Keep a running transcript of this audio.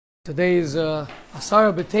Today is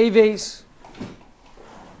Asara Teves,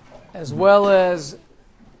 as well as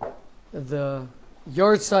the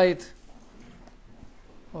yard site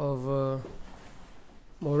of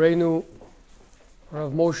Morenu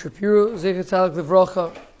Rav Moshe Piro Zecher Tzaddik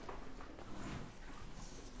Livracha,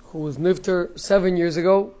 who was nifter 7 years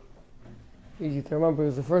ago. Easy to remember, it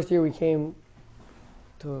was the first year we came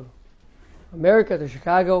to America, to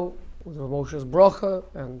Chicago, with Rav Moshe's bracha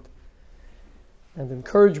and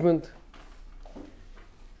encouragement.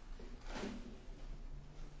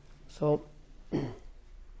 So I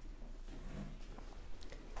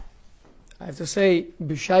have to say,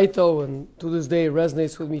 Bishaito, and to this day it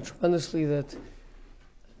resonates with me tremendously, that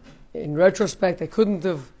in retrospect I couldn't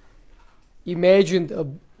have imagined a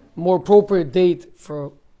more appropriate date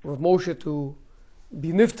for Rav Moshe to be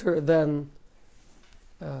nifter than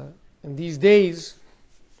in these days.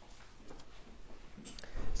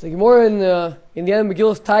 So the Gemara in the end of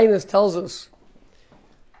Megillas Tainus tells us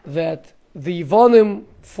that the Yevonim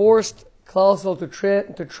forced Klal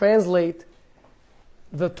Yisrael to translate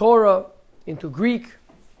the Torah into Greek,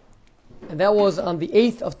 and that was on the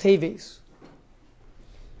 8th of Teves.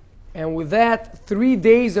 And with that, 3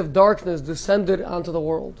 days of darkness descended onto the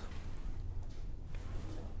world.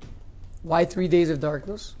 Why 3 days of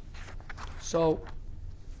darkness? So,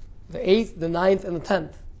 the 8th, the 9th, and the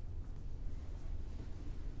 10th.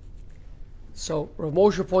 So Rav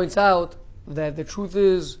Moshe points out that the truth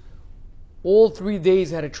is all 3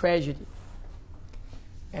 days had a tragedy.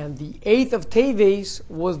 And the 8th of Teves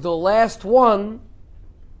was the last one.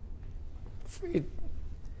 So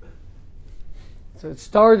it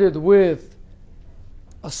started with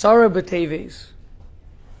Asara B'Teves,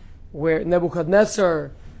 where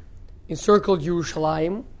Nebuchadnezzar encircled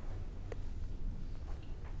Yerushalayim,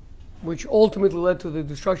 which ultimately led to the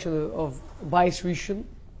destruction of Bais Rishon.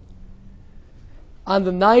 On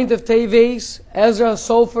the 9th of Teves, Ezra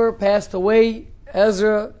Sofer passed away.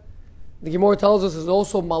 Ezra, the Gemara tells us, is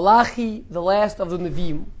also Malachi, the last of the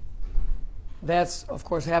Nevi'im. That's, of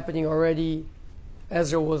course, happening already.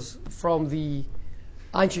 Ezra was from the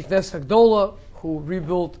Anshe Knesset Hagdola, who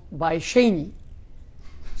rebuilt by Sheni.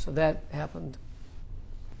 So that happened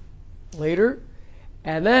later.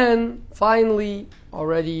 And then, finally,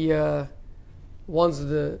 already once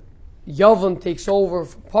the Yavon takes over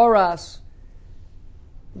from Paras,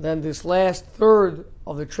 then this last third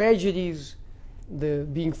of the tragedies, the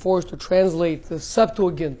being forced to translate the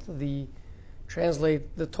Septuagint,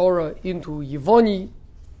 translate the Torah into Yevoni,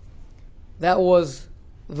 that was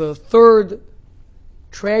the third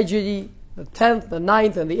tragedy, the 10th, the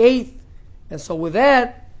 9th, and the 8th. And so with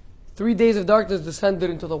that, 3 days of darkness descended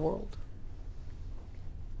into the world.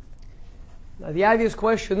 Now the obvious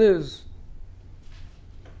question is,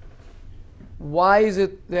 why is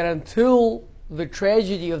it that until the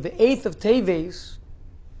tragedy of the 8th of Teves,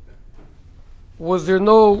 was there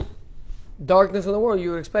no darkness in the world?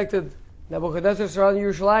 You expected Nebuchadnezzar surrounding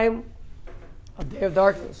Yerushalayim, a day of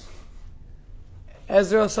darkness.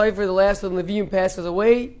 Ezra Cipher, the last of the Nevi'im, passes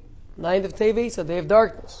away, 9th of Teves, a day of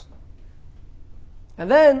darkness. And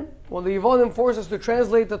then, when the Yevonim forced us to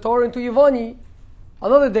translate the Torah into Yevoni,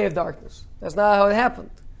 another day of darkness. That's not how it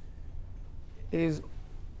happened. It is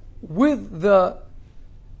with the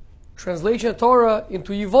translation of Torah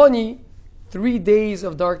into Yevoni, 3 days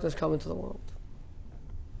of darkness come into the world.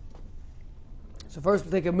 So first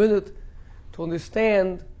we'll take a minute to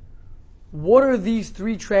understand what are these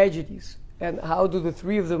 3 tragedies and how do the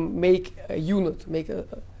 3 of them make a unit, make a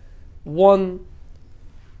one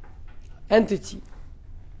entity.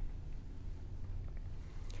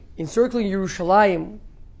 Encircling Yerushalayim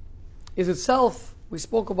is itself, we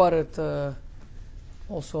spoke about it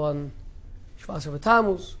also on Shvasar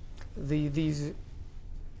B'Tammuz, these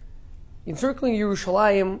encircling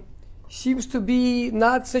Yerushalayim seems to be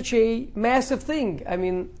not such a massive thing. I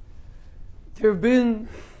mean, there have been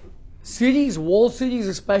cities, walled cities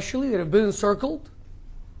especially, that have been encircled.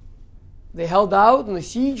 They held out in the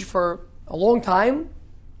siege for a long time.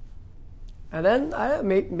 And then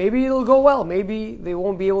maybe it'll go well. Maybe they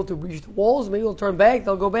won't be able to breach the walls. Maybe they'll turn back.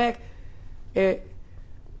 They'll go back.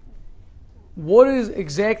 What is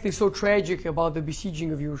exactly so tragic about the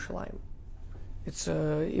besieging of Yerushalayim? It's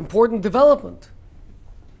an important development,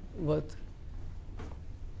 but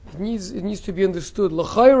it needs to be understood.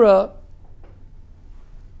 L'chaira,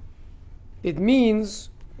 it means,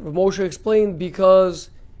 Rav Moshe explained, because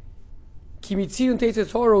Kimitzirun Teitzei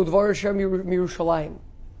Torah Udvar Hashem Yerushalayim.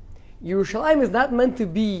 Yerushalayim is not meant to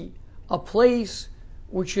be a place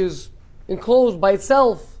which is enclosed by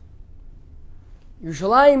itself.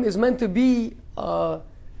 Yerushalayim is meant to be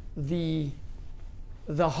the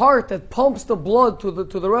the heart that pumps the blood to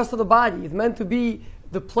the rest of the body. It's meant to be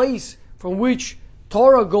the place from which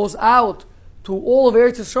Torah goes out to all of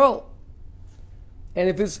Eretz Yisrael. And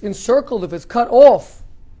if it's encircled, if it's cut off,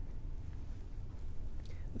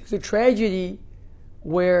 it's a tragedy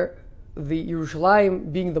where the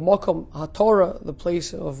Yerushalayim, being the Makom HaTorah, the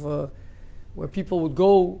place of where people would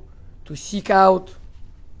go to seek out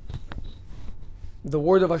the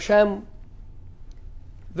word of Hashem,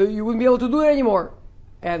 you wouldn't be able to do it anymore.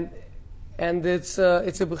 And it's a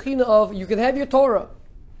bechina of, you can have your Torah,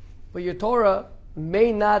 but your Torah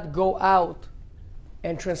may not go out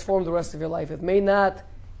and transform the rest of your life. It may not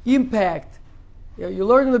impact. You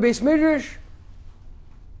learn in the Beis Midrash,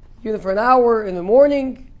 even for an hour in the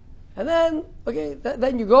morning, and then,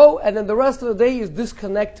 then you go, and then the rest of the day is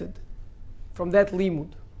disconnected from that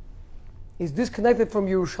limud. Is disconnected from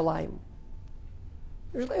Yerushalayim.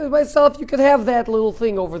 Yerushalayim by itself, you could have that little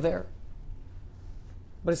thing over there.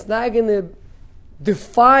 But it's not going to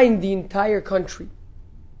define the entire country.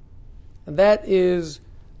 And that is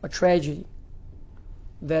a tragedy.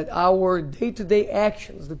 That our day-to-day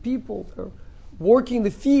actions, the people that are working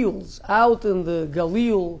the fields out in the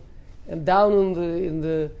Galil and down in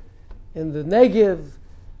the Negev,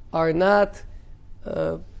 are not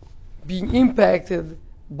being impacted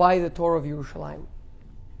by the Torah of Yerushalayim.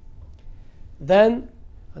 Then,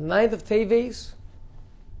 on the 9th of Teves,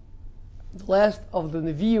 the last of the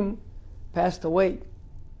Nevi'im passed away.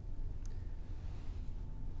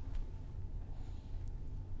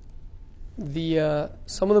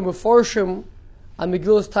 Some of the Meforshim on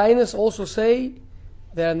Megillas Tainus also say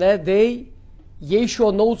that on that day,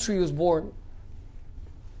 Yeshua Notzri was born.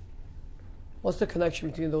 What's the connection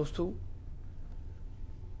between those two?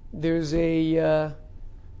 There's a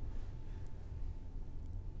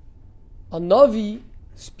Navi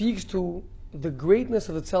speaks to the greatness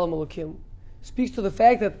of the Tzelem Elokim, speaks to the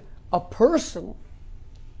fact that a person,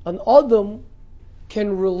 an Adam,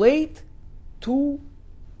 can relate to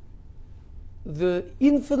the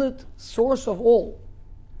infinite source of all,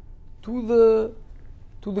 to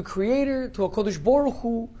the Creator, to HaKadosh Baruch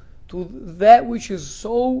Hu, to that which is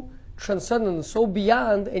so transcendent, so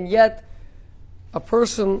beyond, and yet a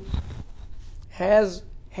person has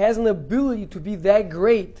an ability to be that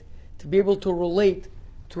great, to be able to relate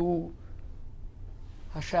to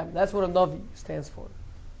Hashem. That's what a Navi stands for.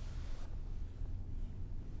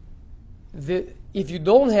 If you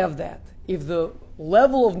don't have that, if the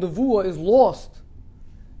level of Nevuah is lost,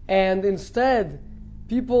 and instead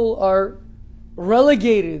people are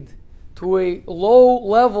relegated to a low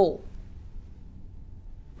level,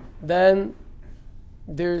 then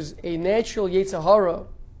there's a natural Yetzer Hara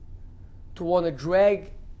to want to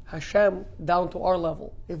drag Hashem down to our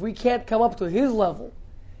level. If we can't come up to His level,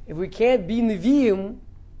 if we can't be Nevi'im,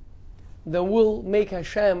 then we'll make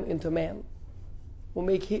Hashem into man. We'll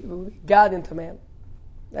make God into man.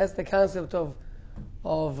 That's the concept of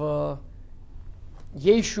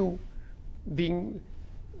Yeshu being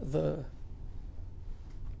the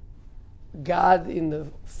God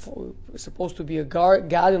supposed to be a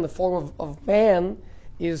God in the form of man,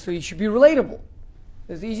 is so he should be relatable.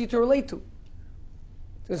 It's easy to relate to.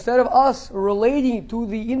 So instead of us relating to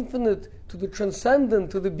the infinite, to the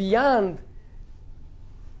transcendent, to the beyond,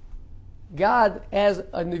 God as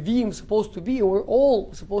a Nevi'im supposed to be, and we're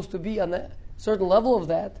all supposed to be on a certain level of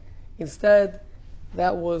that, instead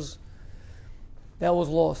that was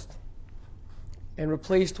lost and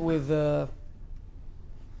replaced with a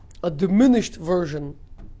diminished version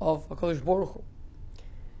of HaKadosh Baruch Hu.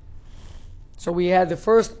 So we had the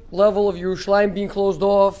first level of Yerushalayim being closed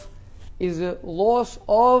off, is a loss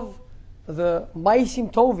of the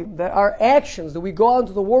Maisim Tovim, that our actions that we go out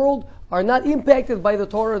into the world are not impacted by the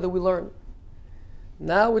Torah that we learn.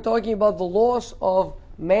 Now we're talking about the loss of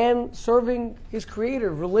man serving his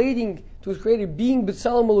Creator, relating to his Creator, being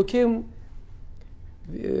B'Tselem Elokim,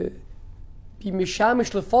 be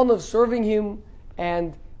Mishamish Lefonav, serving Him,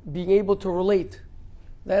 and being able to relate.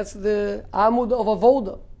 That's the Amud of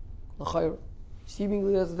Avoda, l'chayra.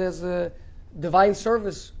 Seemingly there's a divine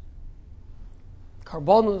service,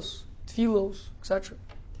 Karbonos, Tfilos, etc.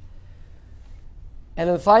 And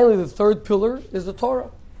then finally the third pillar is the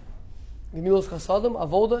Torah. Gemilos Chasadim,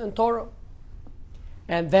 Avoda, and Torah.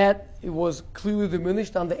 And that it was clearly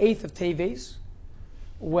diminished on the 8th of Teves,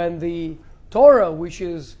 when the Torah, which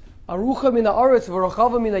is Arucha min ha'aretz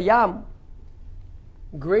v'rachava min hayam,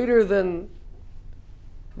 greater than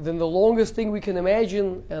the longest thing we can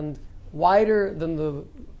imagine, and wider than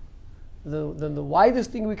the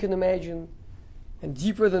widest thing we can imagine, and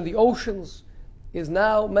deeper than the oceans, is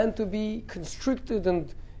now meant to be constricted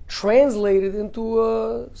and translated into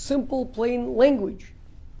a simple, plain language.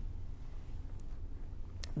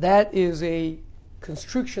 that is a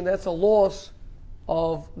constriction, that's a loss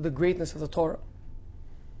of the greatness of the Torah.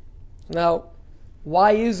 Now,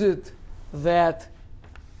 why is it that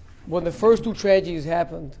when the first two tragedies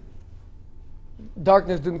happened,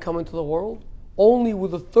 darkness didn't come into the world? Only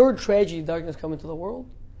with the third tragedy, darkness come into the world.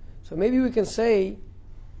 So maybe we can say,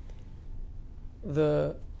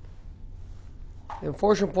 the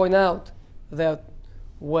unfortunate point out that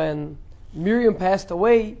when Miriam passed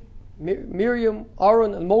away, Miriam,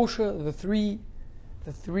 Aaron, and Moshe, the three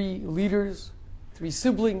leaders, three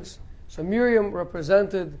siblings. So Miriam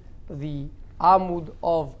represented the Amud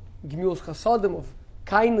of Gemilas Chasadim, of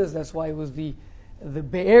kindness. That's why it was the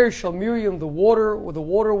Be'er Shel Miriam, the water, or the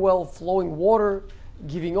water well, flowing water,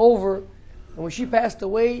 giving over. And when she passed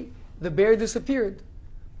away, the bear disappeared.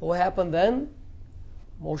 But what happened then?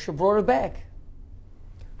 Moshe brought it back.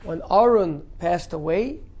 When Aaron passed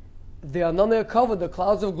away, the Ananei covered the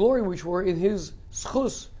clouds of glory, which were in his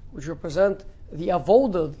schus, which represent the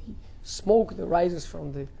avoda, the smoke that rises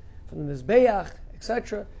from the mizbeach,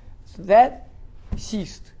 etc. So that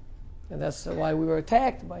ceased, and that's why we were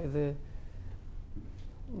attacked by the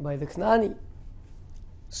Knani.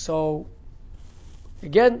 So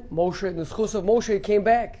again, Moshe, the schus of Moshe came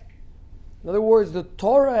back. In other words, the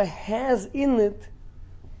Torah has in it,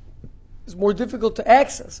 it's more difficult to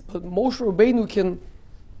access, but Moshe Rabbeinu can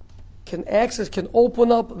access, can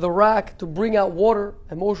open up the rock to bring out water,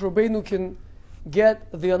 and Moshe Rabbeinu can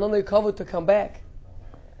get the Ananei Kavod to come back.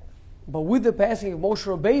 But with the passing of Moshe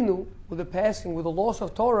Rabbeinu, with the loss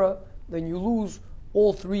of Torah, then you lose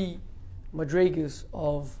all three madregas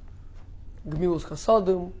of Gemilas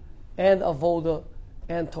Chasadim and Avoda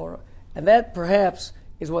and Torah. And that perhaps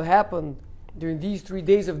is what happened during these 3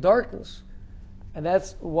 days of darkness. And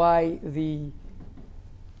that's why the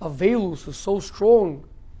Avelus is so strong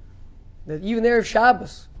that even Erev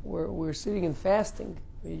Shabbos, where we're sitting and fasting,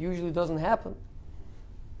 it usually doesn't happen,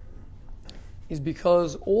 is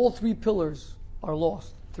because all three pillars are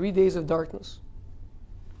lost. 3 days of darkness.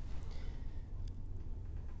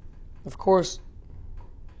 Of course,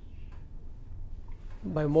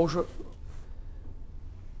 by Moshe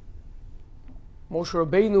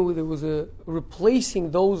Rabbeinu, there was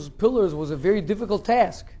replacing those pillars was a very difficult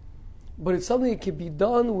task. But it's something that can be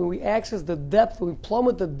done when we access the depth, when we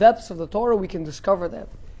plummet the depths of the Torah, we can discover that.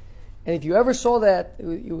 And if you ever saw that,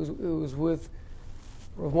 it was with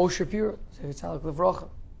Rav Moshe Shapiro, Tzaddik Levracha.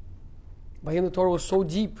 By him, the Torah was so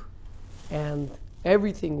deep, and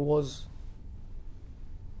everything was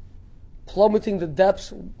plummeting the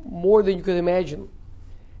depths more than you could imagine.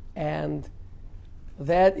 And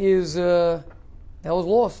that was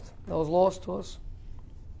lost. That was lost to us.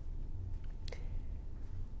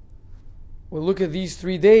 We look at these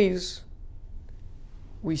 3 days,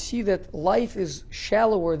 we see that life is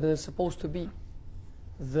shallower than it's supposed to be.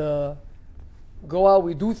 Go out,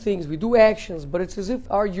 we do things, we do actions, but it's as if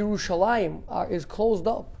our Yerushalayim is closed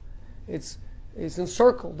up. It's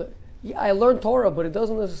encircled. Yeah, I learned Torah, but it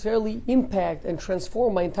doesn't necessarily impact and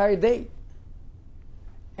transform my entire day.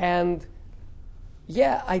 And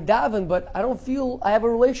yeah, I daven, but I don't feel I have a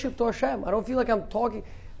relationship to Hashem. I don't feel like I'm talking.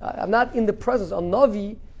 I'm not in the presence. A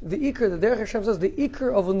Navi, the Iker, the Derech Hashem says, the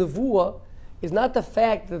Iker of a Nevuah is not the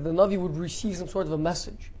fact that the Navi would receive some sort of a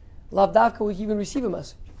message. Lav Davka would even receive a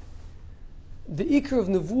message. The Iker of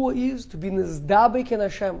Nevuah is to be Nizdabek in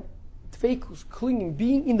Hashem, Tfeikus, clinging,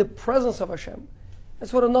 being in the presence of Hashem.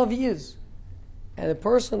 That's what a Navi is. And a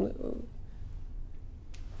person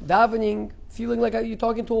davening, feeling like you're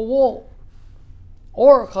talking to a wall.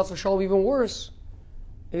 Or, Chas v'Shalom, even worse,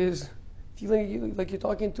 is feeling like you're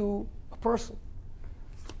talking to a person.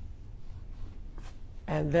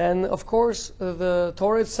 And then, of course, the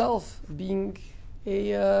Torah itself being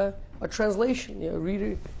a translation,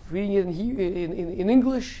 reading it in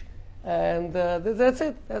English, and that's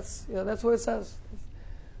it. That's what it says.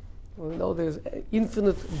 We know there's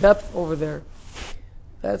infinite depth over there.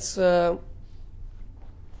 That's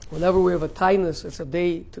whenever we have a tightness, it's a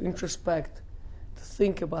day to introspect, to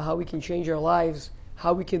think about how we can change our lives,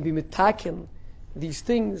 how we can be mitaken these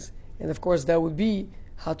things, and of course that would be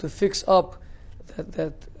how to fix up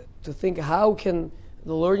that to think how can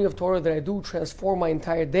the learning of Torah that I do transform my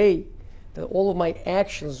entire day, that all of my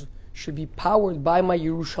actions should be powered by my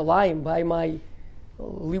Yerushalayim, by my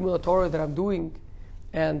Limud Torah that I'm doing,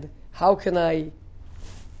 and how can I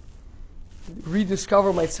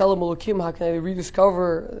rediscover my Tzelem Elokim? How can I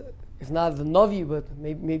rediscover, if not the Navi, but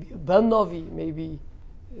maybe a Ben Navi, maybe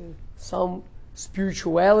some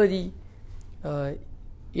spirituality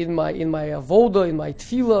in my avoda, in my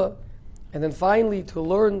tefillah, and then finally to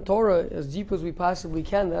learn Torah as deep as we possibly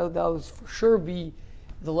can. That would for sure be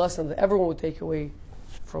the lesson that everyone would take away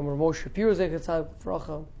from Ramosh Shapiro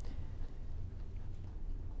Zechatzak,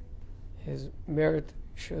 his merit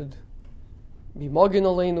should be Mogin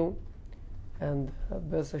Aleinu, and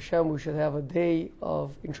B'ez Hashem, we should have a day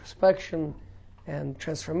of introspection and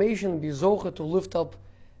transformation, be zocha to lift up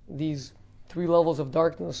these three levels of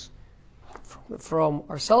darkness from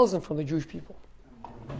ourselves and from the Jewish people.